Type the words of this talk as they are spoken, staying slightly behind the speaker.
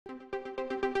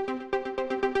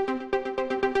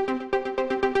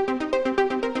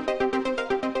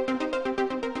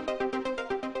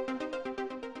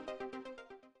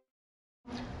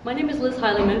My name is Liz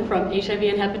Heiligman from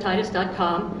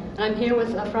HIVandHepatitis.com, and I'm here with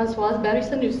Françoise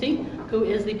Barré-Sinoussi, who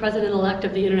is the president-elect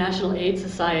of the International AIDS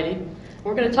Society.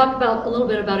 We're going to talk about a little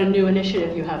bit about a new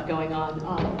initiative you have going on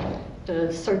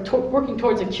to start working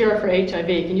towards a cure for HIV.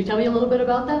 Can you tell me a little bit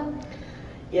about that?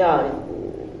 Yeah,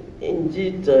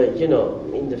 indeed,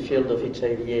 in the field of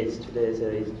HIV/AIDS today,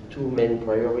 there is two main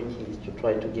priorities: to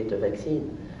try to get a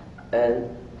vaccine and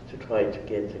to try to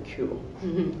get a cure,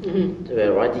 to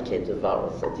eradicate the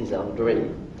virus. That is our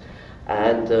dream.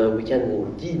 And we can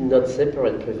indeed not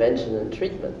separate prevention and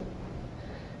treatment.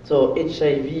 So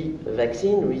HIV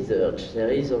vaccine research, there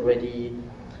is already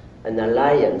an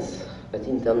alliance at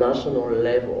international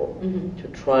level to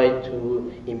try to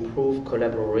improve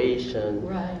collaboration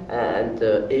and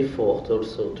effort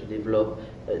also to develop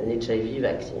an HIV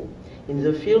vaccine. In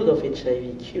the field of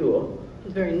HIV cure,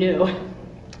 It's very new.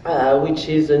 Which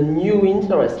is a new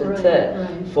interest, let's say,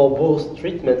 for both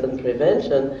treatment and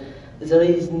prevention, there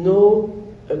is no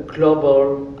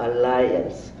global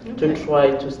alliance to try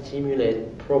to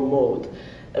stimulate, promote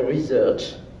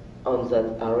research on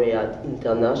that area at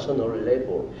international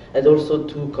level, and also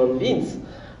to convince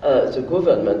the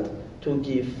government to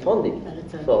give funding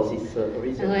for this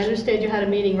research. And I understand you had a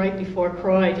meeting right before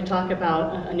CROI to talk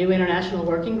about a new international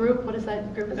working group. What is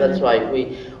that group? That's right.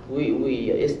 We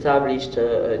established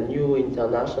a new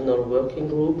international working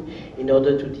group in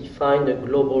order to define a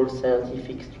global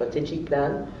scientific strategic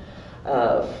plan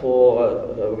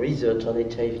for research on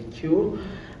HIV cure.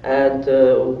 And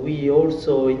we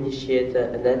also initiate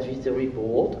an advisory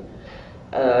board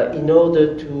in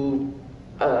order to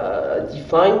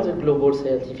define the global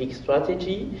scientific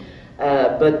strategy,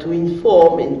 but to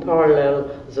inform in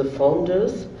parallel the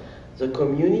founders, the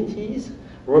communities,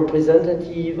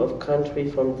 representative of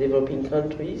countries from developing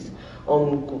countries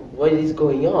on what is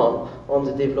going on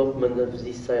the development of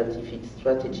this scientific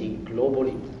strategy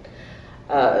globally.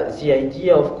 The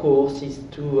idea, of course, is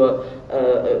to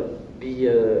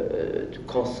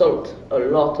consult a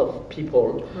lot of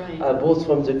people, both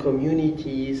from the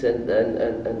communities and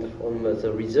from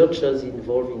the researchers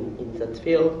involved in that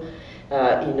field,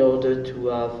 in order to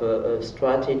have a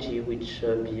strategy which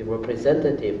be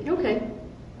representative. Okay.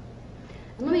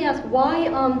 And let me ask,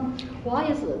 why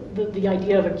is the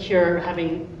idea of a cure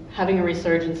having a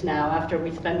resurgence now after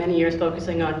we spent many years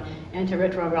focusing on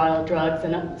antiretroviral drugs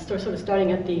and sort of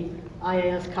starting at the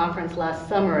IAS conference last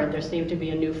summer, there seemed to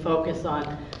be a new focus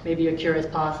on maybe a cure is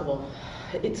possible?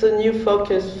 It's a new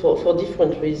focus for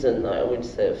different reasons, I would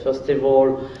say. First of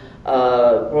all,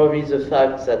 probably the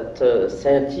fact that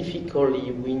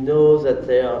scientifically we know that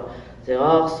there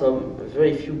are some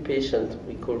very few patients,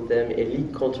 we call them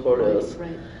elite controllers,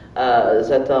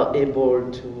 that are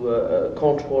able to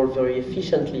control very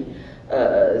efficiently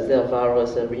their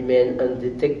virus and remain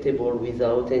undetectable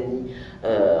without any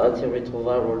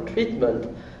antiretroviral treatment.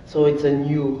 So it's a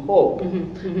new hope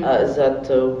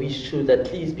that we should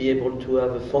at least be able to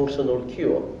have a functional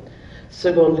cure.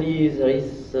 Secondly, there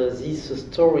is this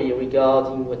story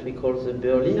regarding what we call the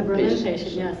Berlin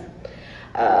patient,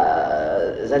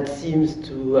 that seems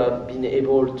to have been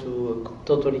able to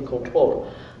totally control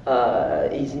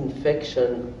his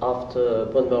infection after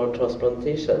bone marrow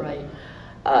transplantation.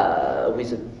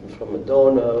 From a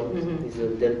donor with a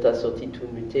Delta 32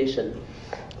 mutation.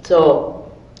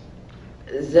 So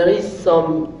there is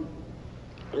some,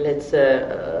 let's say,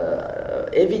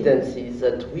 evidences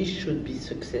that we should be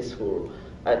successful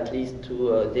at least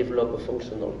to develop a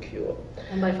functional cure.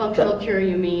 And by functional cure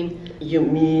you mean?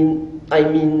 I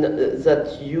mean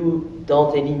that you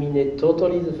don't eliminate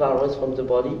totally the virus from the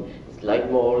body. It's like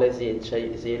more or less the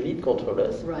elite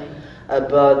controllers.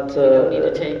 But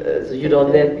you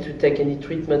don't need to take any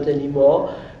treatment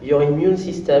anymore. Your immune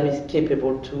system is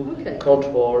capable to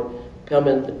control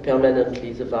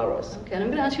permanently the virus. Okay, and I'm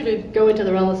going to ask you to go into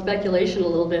the realm of speculation a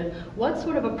little bit. What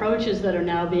sort of approaches that are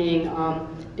now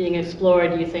being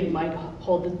explored do you think might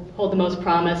hold the most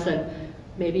promise, and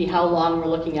maybe how long we're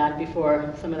looking at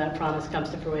before some of that promise comes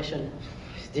to fruition?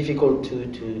 It's difficult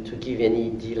to give any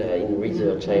delay in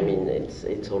research. I mean,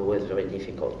 it's always very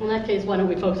difficult. In that case, why don't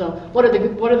we focus on what are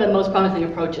the most promising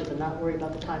approaches and not worry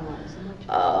about the timeline so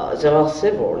much? There are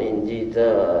several indeed.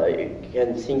 You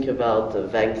can think about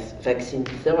vaccine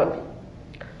therapy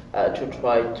to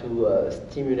try to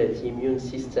stimulate the immune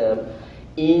system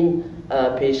in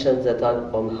patients that are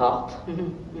on heart.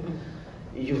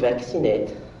 You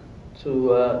vaccinate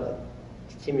to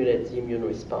stimulate the immune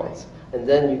response, and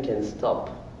then you can stop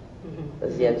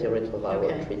the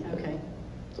antiretroviral treatment.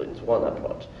 So it's one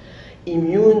approach.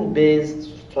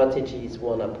 Immune-based strategy is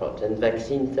one approach, and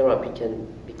vaccine therapy can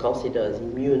be considered as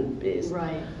immune-based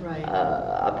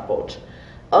approach.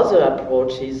 Other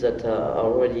approaches that are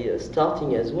already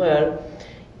starting as well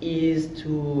is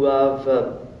to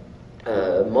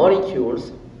have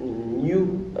molecules,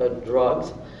 new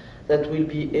drugs that will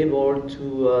be able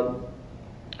to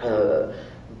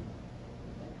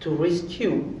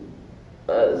rescue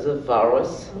the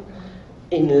virus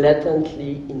in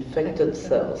latently infected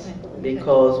cells,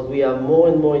 because we have more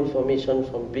and more information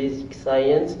from basic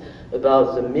science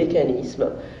about the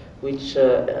mechanism which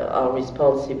are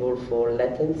responsible for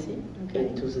latency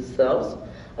into the cells.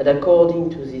 And according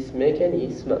to this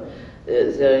mechanism,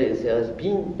 there's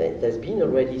been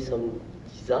already some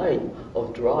design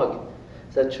of drug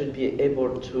that should be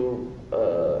able to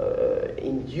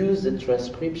induce the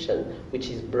transcription, which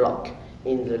is blocked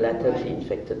in the latently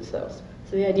infected cells.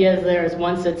 So the idea is there is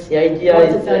once it's out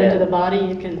into the body,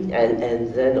 you can...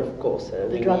 And then, of course,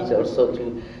 we need also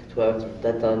to have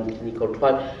data on clinical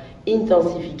trial.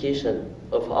 Intensification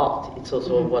of art, it's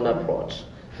also one approach.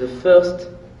 The first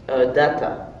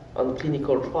data on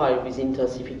clinical trial with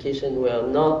intensification were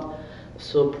not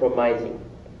so promising.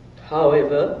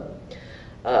 However,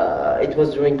 it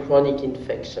was during chronic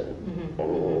infection.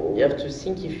 You have to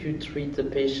think, if you treat the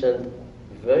patient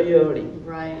very early,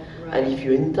 and if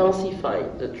you intensify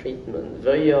the treatment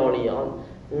very early on,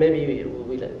 maybe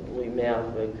we may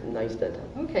have nice data.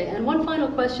 Okay, and one final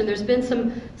question. There's been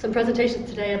some presentations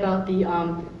today about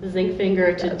the zinc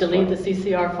finger to delete the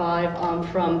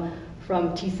CCR5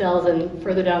 from T cells, and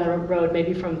further down the road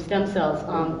maybe from stem cells.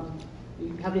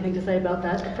 You have anything to say about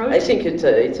that approach? I think it's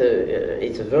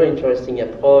a very interesting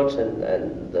approach, and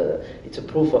it's a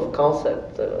proof of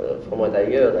concept. From what I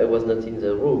heard, I was not in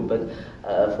the room, but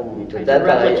from the data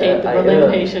I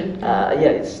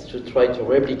heard, it's to try to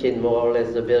replicate more or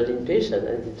less the Berlin patient,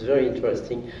 and it's very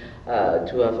interesting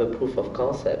to have a proof of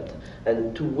concept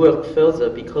and to work further,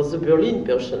 because the Berlin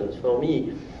patient, for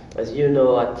me, as you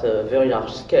know, at a very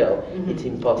large scale, it's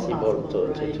impossible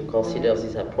to consider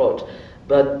this approach.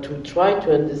 But to try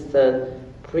to understand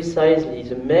precisely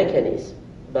the mechanism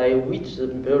by which the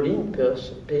Berlin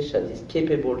patient is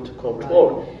capable to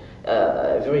control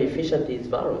very efficiently this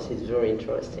virus is very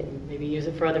interesting. Maybe use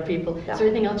it for other people. Is there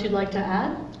anything else you'd like to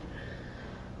add?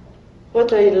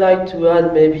 What I'd like to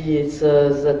add maybe is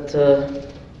that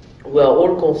we are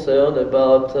all concerned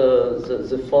about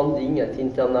the funding at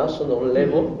international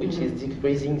level, which is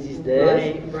decreasing these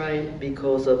days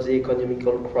because of the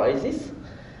economical crisis.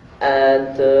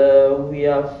 And we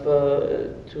have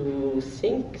to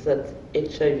think that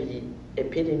HIV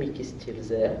epidemic is still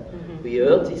there. We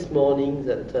heard this morning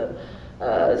that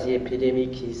the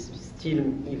epidemic is still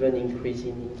even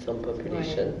increasing in some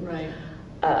population.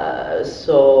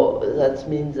 So that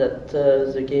means that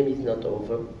the game is not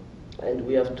over, and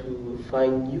we have to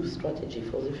find new strategy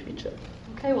for the future.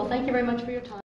 Okay, well, thank you very much for your time.